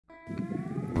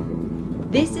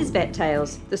This is Vet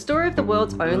Tales, the story of the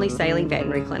world's only sailing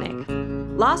veterinary clinic.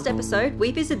 Last episode, we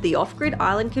visited the off-grid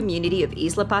island community of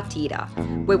Isla Partida,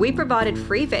 where we provided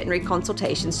free veterinary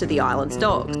consultations to the island's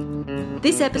dogs.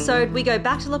 This episode, we go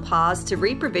back to La Paz to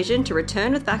re-provision to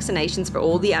return with vaccinations for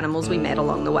all the animals we met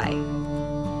along the way.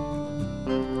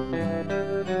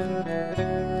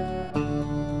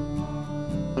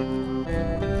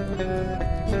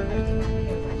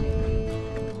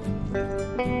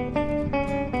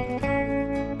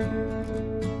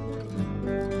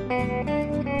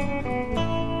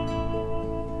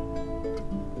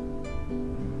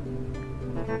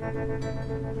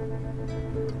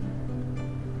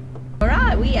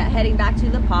 Alright, we are heading back to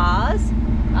La Paz.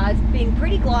 It's been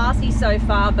pretty glassy so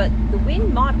far, but the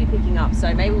wind might be picking up,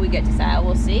 so maybe we get to sail,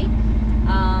 we'll see.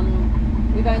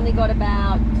 We've only got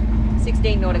about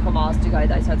 16 nautical miles to go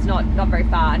though, so it's not very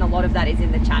far, and a lot of that is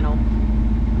in the channel.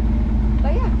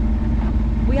 But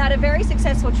yeah, we had a very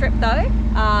successful trip though.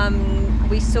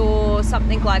 We saw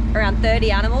something like around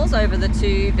 30 animals over the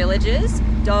two villages,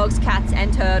 dogs, cats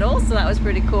and turtles, so that was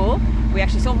pretty cool. We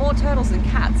actually saw more turtles than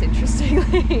cats,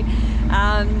 interestingly.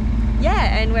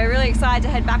 Yeah, and we're really excited to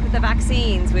head back with the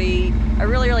vaccines. We are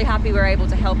really happy we were able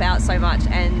to help out so much,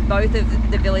 and both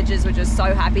of the villages were just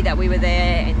so happy that we were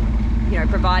there and, you know,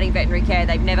 providing veterinary care.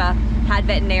 They've never had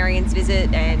veterinarians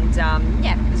visit, and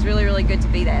yeah, it was really good to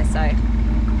be there. So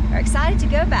we're excited to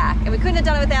go back, and we couldn't have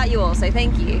done it without you all, so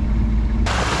thank you.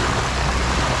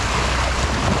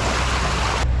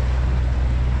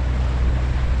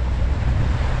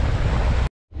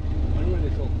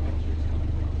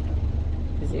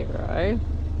 Zero.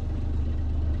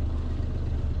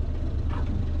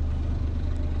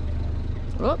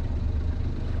 Oh.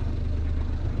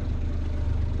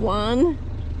 One.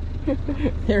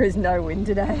 There is no wind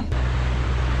today.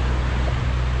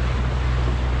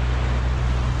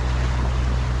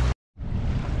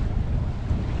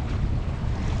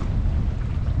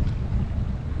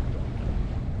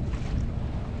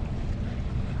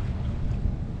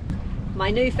 My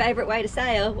new favourite way to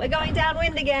sail, we're going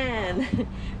downwind again.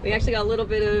 We actually got a little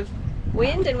bit of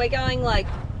wind, and we're going like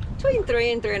between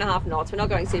 3 and 3.5 knots. We're not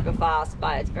going super fast,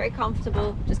 but it's very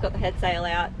comfortable. Just got the head sail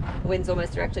out. The wind's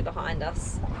almost directly behind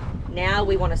us. Now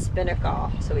we want a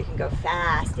spinnaker so we can go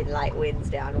fast in light winds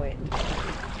downwind.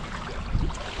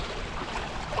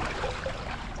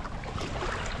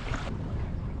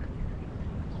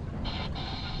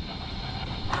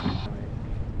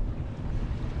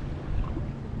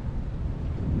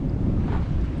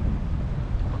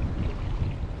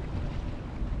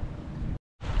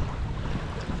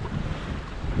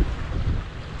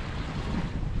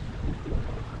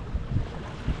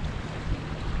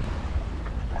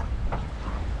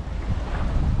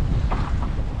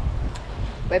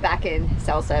 We're back in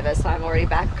cell service. I'm already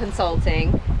back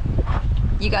consulting.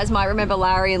 You guys might remember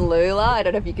Larry and Lula. I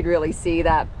don't know if you could really see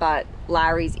that, but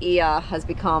Larry's ear has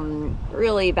become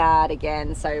really bad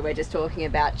again. So we're just talking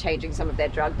about changing some of their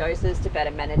drug doses to better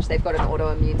manage. They've got an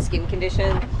autoimmune skin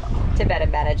condition, to better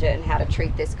manage it and how to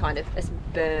treat this kind of this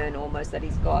burn almost that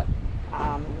he's got,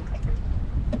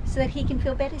 so that he can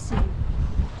feel better soon.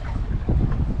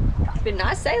 It's been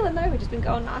nice sailing though. We've just been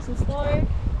going nice and slow.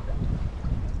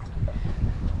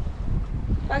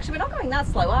 Actually, we're not going that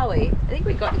slow, are we? I think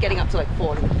we've got getting up to like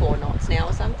 4 knots now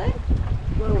or something.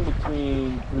 We're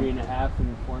between 3.5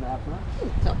 and 4.5 knots.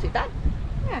 It's not too bad.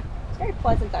 Yeah, it's very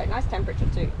pleasant though. Nice temperature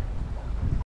too.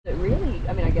 It really,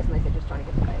 I mean, I guess unless they're just trying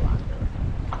to get the bay line.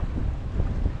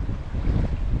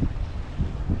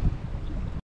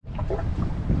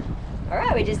 All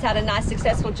right, we just had a nice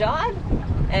successful jibe,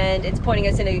 and it's pointing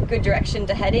us in a good direction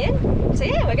to head in. So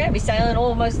yeah, we're going to be sailing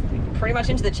almost pretty much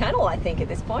into the channel, I think, at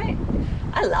this point.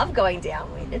 I love going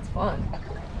downwind, it's fun.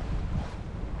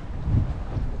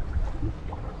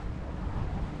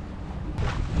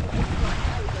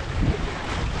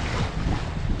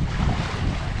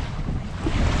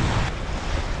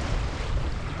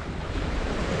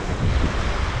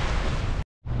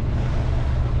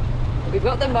 We've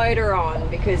got the motor on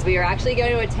because we are actually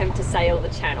going to attempt to sail the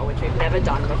channel, which we've never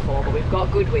done before, but we've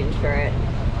got good wind for it.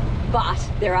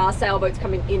 But there are sailboats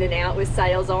coming in and out with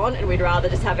sails on, and we'd rather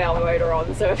just have our motor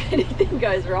on, so if anything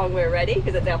goes wrong, we're ready,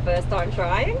 because it's our first time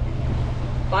trying.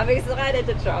 But I'm excited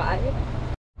to try.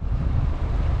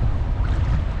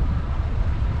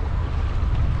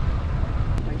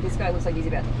 Like, this guy looks like he's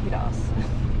about to hit us.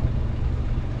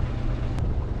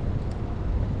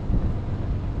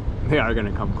 They are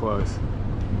gonna come close.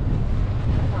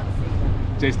 I can't see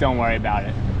them. Just don't worry about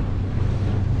it.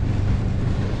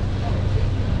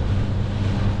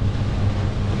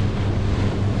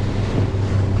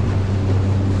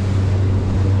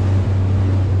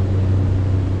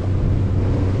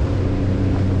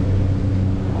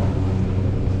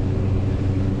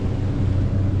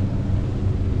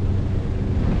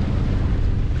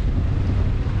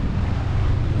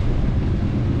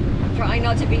 trying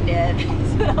not to be nervous.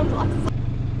 I'm like,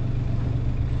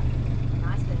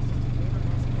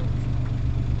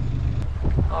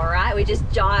 all right, we just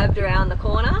jived around the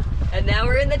corner and now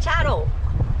we're in the channel.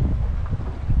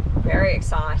 Very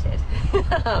excited.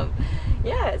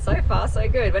 Yeah, so far so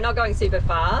good. We're not going super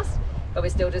fast, but we're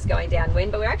still just going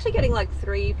downwind, but we're actually getting like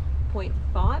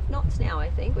 3.5 knots now, I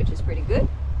think, which is pretty good.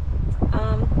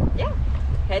 Yeah,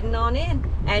 heading on in.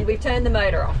 And we've turned the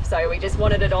motor off, so we just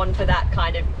wanted it on for that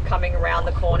kind of coming around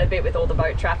the corner bit with all the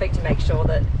boat traffic to make sure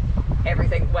that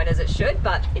everything went as it should,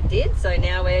 but it did. So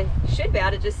now we should be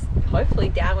able to just hopefully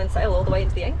downwind sail all the way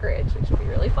into the anchorage, which will be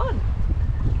really fun.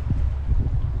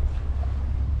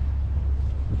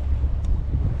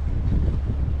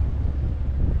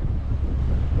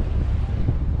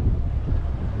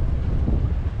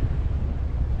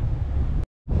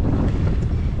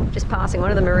 Just passing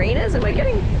one of the marinas and we're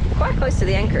getting quite close to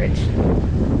the anchorage.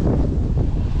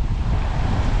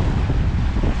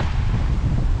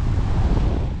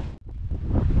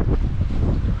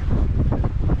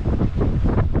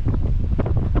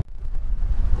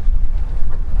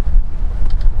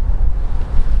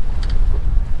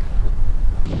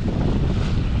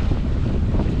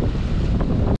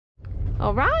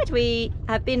 All right, we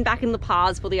have been back in La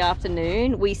Paz for the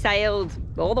afternoon. We sailed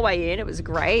all the way in, it was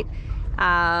great.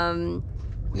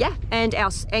 Yeah, and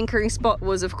our anchoring spot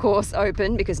was of course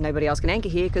open because nobody else can anchor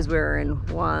here because we're in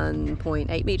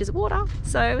 1.8 meters of water,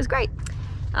 so it was great.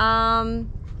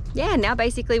 Yeah, now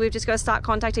basically we've just got to start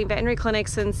contacting veterinary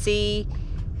clinics and see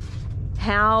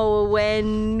how,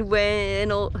 when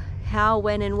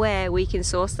and where we can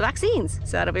source the vaccines,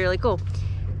 so that'll be really cool.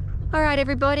 All right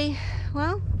everybody,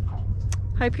 well,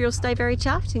 hope you'll stay very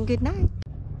chuffed and good night.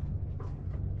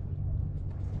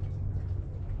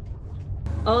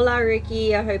 Hola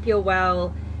Ricky, I hope you're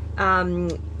well.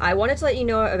 I wanted to let you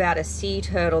know about a sea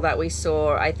turtle that we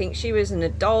saw. I think she was an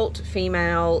adult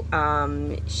female.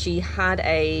 She had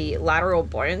a lateral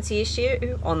buoyancy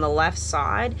issue on the left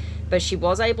side, but she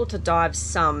was able to dive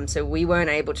some, so we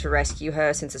weren't able to rescue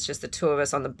her since it's just the two of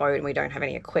us on the boat and we don't have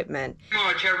any equipment.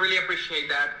 Much, I really appreciate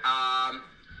that.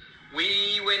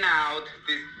 We went out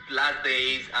these last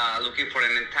days looking for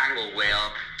an entangled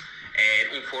whale,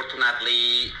 and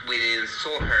unfortunately we didn't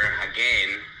saw her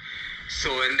again. So,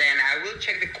 and then I will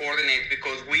check the coordinates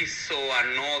because we saw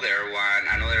another one,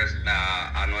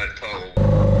 another turtle.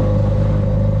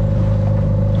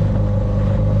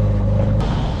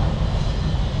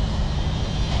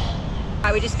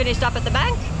 We just finished up at the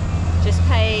bank. Just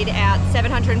paid out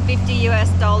 $750 US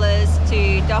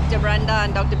to Dr. Brenda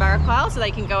and Dr. Barraquil so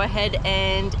they can go ahead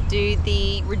and do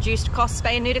the reduced cost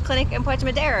spay and neuter clinic in Puerto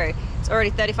Madero. It's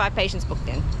already 35 patients booked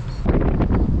in.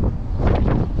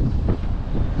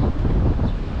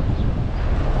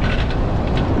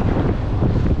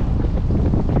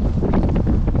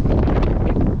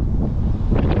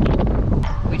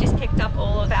 We just picked up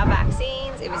all of our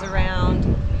vaccines. It was around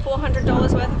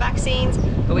 $400 worth of vaccines,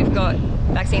 but we've got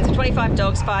vaccines for 25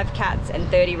 dogs, 5 cats, and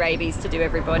 30 rabies to do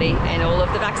everybody, and all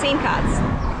of the vaccine cards.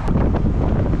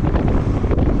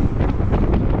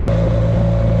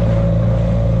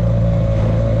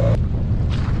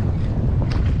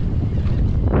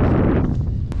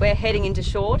 We're heading into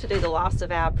shore to do the last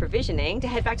of our provisioning to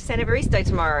head back to San Evaristo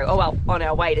tomorrow. Oh well, on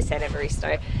our way to San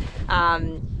Evaristo.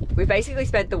 We basically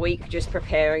spent the week just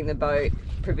preparing the boat,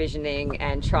 provisioning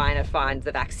and trying to find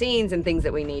the vaccines and things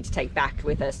that we need to take back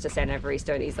with us to San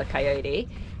Evaristo and Isla Coyote.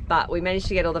 But we managed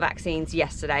to get all the vaccines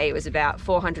yesterday. It was about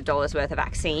 $400 worth of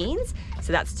vaccines.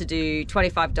 So that's to do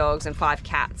 25 dogs and 5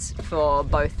 cats for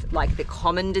both like the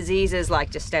common diseases like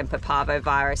distemper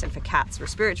parvovirus, and for cats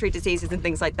respiratory diseases and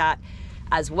things like that,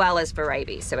 as well as for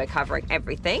rabies. So we're covering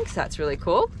everything, so that's really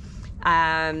cool.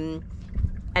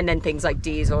 And then things like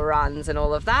diesel runs and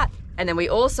all of that. And then we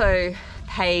also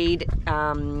paid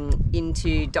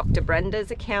into Dr.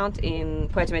 Brenda's account in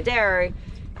Puerto Madero.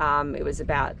 It was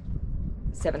about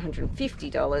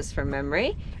 $750 from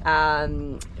memory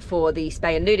for the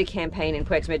spay and neuter campaign in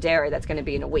Puerto Madero. That's going to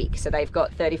be in a week. So they've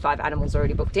got 35 animals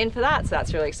already booked in for that. So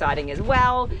that's really exciting as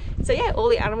well. So yeah, all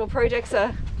the animal projects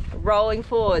are rolling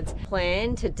forwards.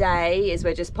 Plan today is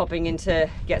we're just popping in to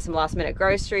get some last minute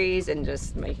groceries and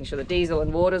just making sure the diesel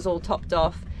and water's all topped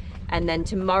off. And then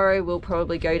tomorrow we'll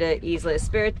probably go to Isla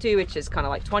Espiritu, which is kind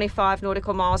of like 25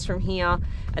 nautical miles from here.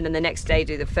 And then the next day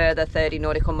do the further 30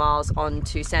 nautical miles on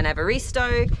to San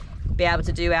Evaristo. Be able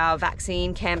to do our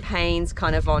vaccine campaigns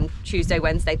kind of on Tuesday,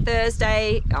 Wednesday,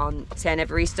 Thursday on San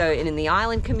Evaristo and in the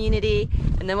island community.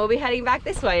 And then we'll be heading back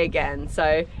this way again.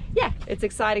 So yeah, it's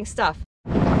exciting stuff.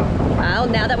 Well,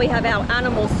 now that we have our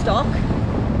animal stock,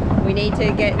 we need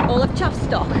to get all of Chuffed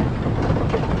stock.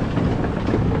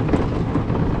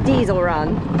 diesel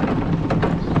run.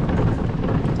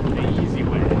 The easy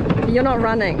way. You're not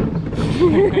running.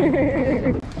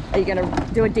 Are you gonna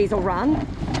do a diesel run?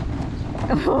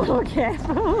 Oh,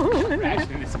 careful.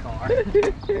 Crashing this car.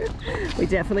 We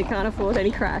definitely can't afford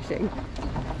any crashing.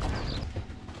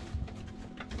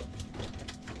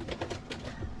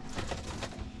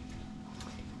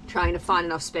 Trying to find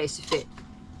enough space to fit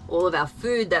all of our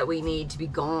food that we need to be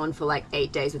gone for like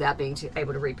 8 days without being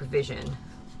able to reprovision.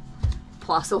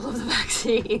 Plus all of the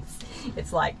vaccines.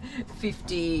 It's like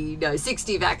 60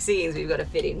 vaccines we've got to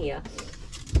fit in here.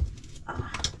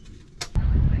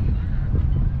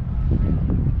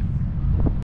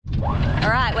 All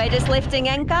right, we're just lifting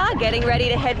anchor, getting ready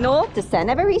to head north to San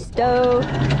Evaristo.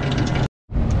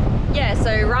 Yeah,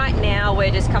 so right now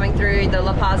we're just coming through the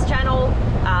Paz Channel.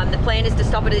 The plan is to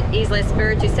stop at Isla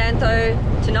Espiritu Santo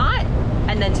tonight,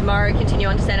 and then tomorrow continue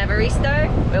on to San Evaristo,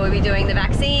 where we'll be doing the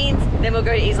vaccines. Then we'll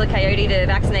go to Isla Caleta to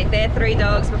vaccinate their 3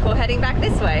 dogs before heading back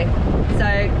this way.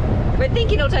 So we're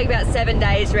thinking it'll take about 7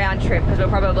 days round trip, because we'll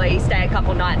probably stay a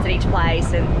couple nights at each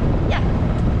place, and yeah,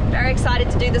 very excited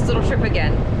to do this little trip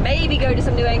again. Maybe go to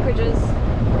some new anchorages,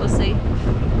 we'll see.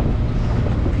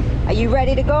 Are you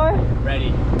ready to go?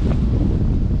 Ready.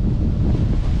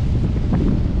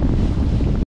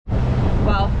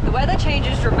 Well, the weather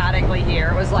changes dramatically here.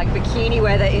 It was like bikini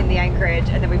weather in the anchorage,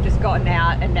 and then we've just gotten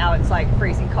out and now it's like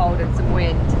freezing cold and some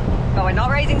wind. But we're not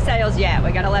raising sails yet.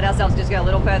 We're gonna let ourselves just go a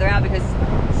little further out, because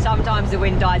sometimes the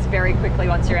wind dies very quickly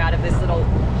once you're out of this little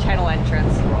channel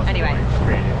entrance. Anyway.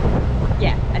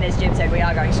 Yeah, and as Jim said, we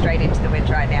are going straight into the wind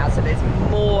right now, so there's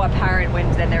more apparent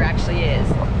wind than there actually is.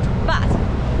 But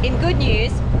in good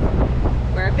news,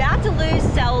 we're about to lose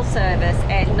cell service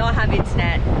and not have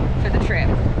internet for the trip.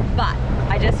 But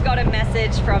I just got a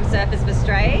message from Surfers for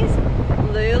Strays.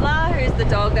 Lula, who's the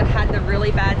dog that had the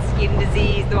really bad skin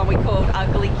disease, the one we called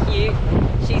Ugly Cute,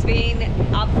 she's been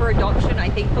up for adoption, I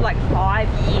think, for like 5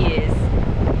 years.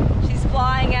 She's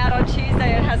flying out on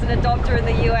Tuesday and has an adopter in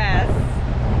the US.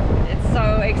 It's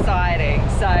so exciting.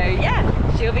 So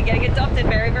yeah, she'll be getting adopted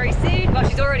very, very soon. Well,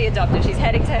 she's already adopted. She's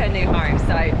heading to her new home.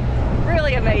 So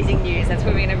really amazing news. That's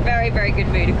put me in a very, very good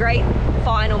mood. A great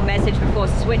final message before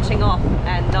switching off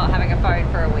and not having a phone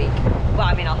for a week. Well,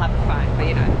 I mean, I'll have a phone, but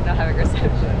you know, not having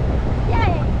reception.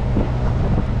 Yay!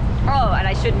 Oh, and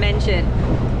I should mention,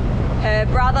 her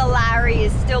brother Larry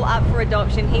is still up for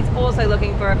adoption. He's also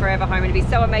looking for a forever home, and it'd be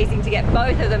so amazing to get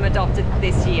both of them adopted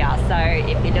this year. So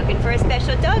if you're looking for a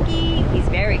special doggy, he's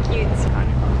very cute.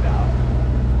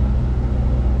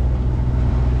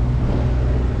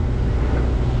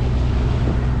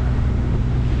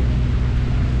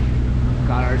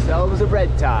 Got ourselves a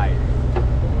red tide.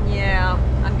 Yeah,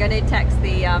 I'm going to text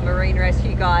the marine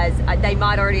rescue guys. They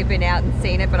might already have been out and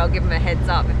seen it, but I'll give them a heads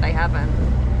up if they haven't.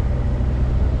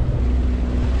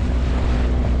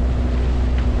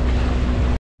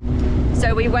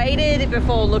 So we waited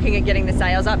before looking at getting the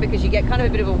sails up, because you get kind of a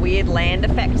bit of a weird land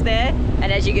effect there.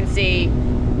 And as you can see,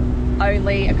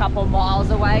 only a couple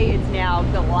miles away, it's now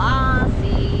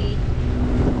glassy.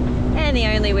 And the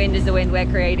only wind is the wind we're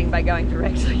creating by going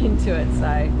directly into it. So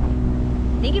I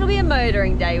think it'll be a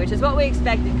motoring day, which is what we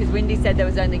expected, because Windy said there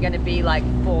was only going to be like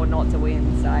 4 knots of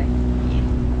wind. So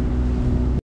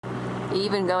yeah.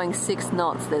 Even going 6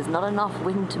 knots, there's not enough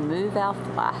wind to move our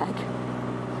flag.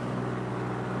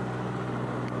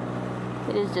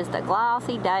 It is just a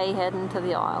glassy day heading to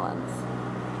the islands.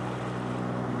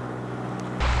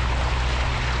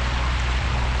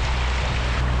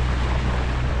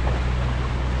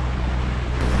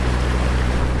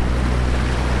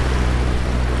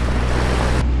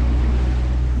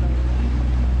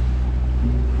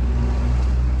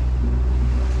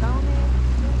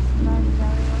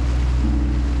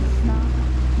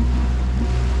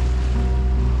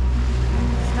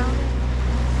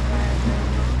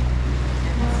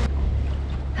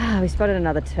 We spotted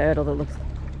another turtle that looks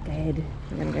dead.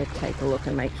 I'm gonna go take a look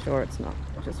and make sure it's not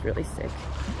just really sick.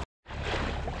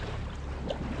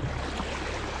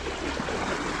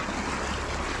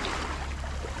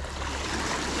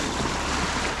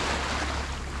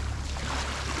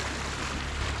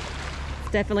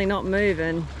 It's definitely not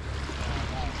moving.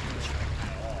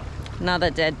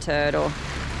 Another dead turtle.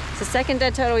 It's the second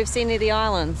dead turtle we've seen near the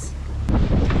islands.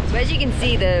 So as you can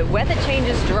see, the weather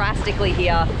changes drastically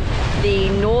here. The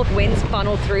north winds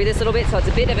funnel through this little bit, so it's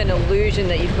a bit of an illusion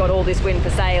that you've got all this wind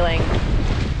for sailing.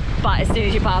 But as soon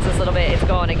as you pass this little bit, it's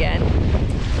gone again.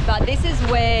 But this is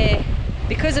where,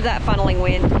 because of that funneling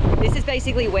wind, this is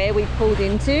basically where we pulled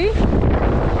into,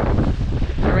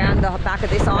 around the back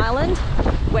of this island,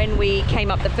 when we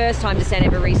came up the first time to San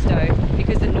Evaristo.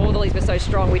 because the northerlies were so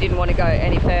strong we didn't want to go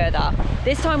any further.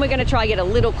 This time we're going to try get a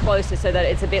little closer so that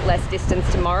it's a bit less distance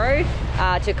tomorrow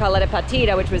to Caleta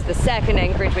Partida, which was the second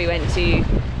anchorage we went to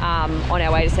on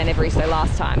our way to San Evaristo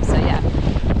last time. So yeah,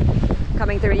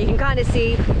 coming through, you can kind of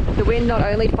see the wind not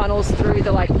only funnels through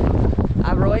the like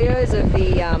arroyos of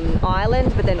the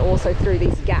island, but then also through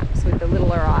these gaps with the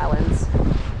littler islands.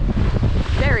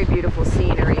 Very beautiful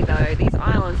scenery though. These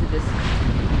islands are just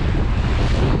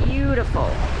beautiful.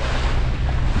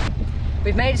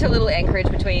 We've made it to a little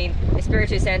anchorage between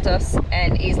Espiritu Santo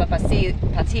and Isla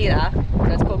Partida,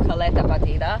 so it's called Caleta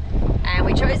Partida. And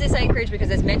we chose this anchorage because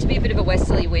there's meant to be a bit of a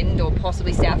westerly wind or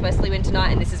possibly southwesterly wind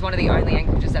tonight, and this is one of the only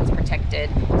anchorages that's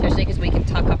protected, especially because we can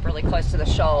tuck up really close to the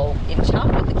shoal in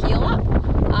Chuffed with the keel up.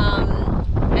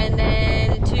 And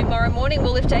then tomorrow morning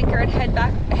we'll lift anchor and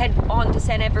head on to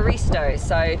San Evaristo.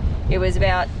 So it was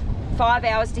about 5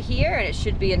 hours to here, and it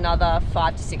should be another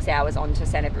 5 to 6 hours on to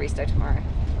San Evaristo tomorrow.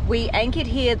 We anchored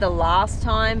here the last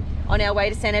time on our way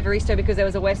to San Evaristo because there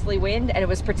was a westerly wind and it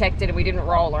was protected and we didn't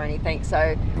roll or anything.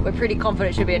 So we're pretty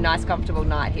confident it should be a nice, comfortable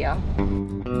night here.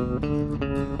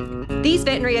 These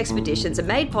veterinary expeditions are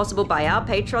made possible by our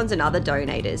patrons and other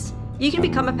donators. You can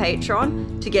become a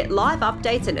patron to get live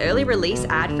updates and early release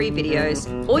ad-free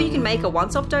videos, or you can make a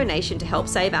once-off donation to help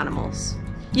save animals.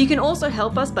 You can also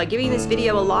help us by giving this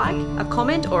video a like, a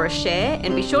comment or a share,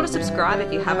 and be sure to subscribe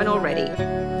if you haven't already.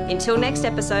 Until next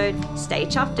episode, stay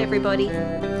chuffed everybody.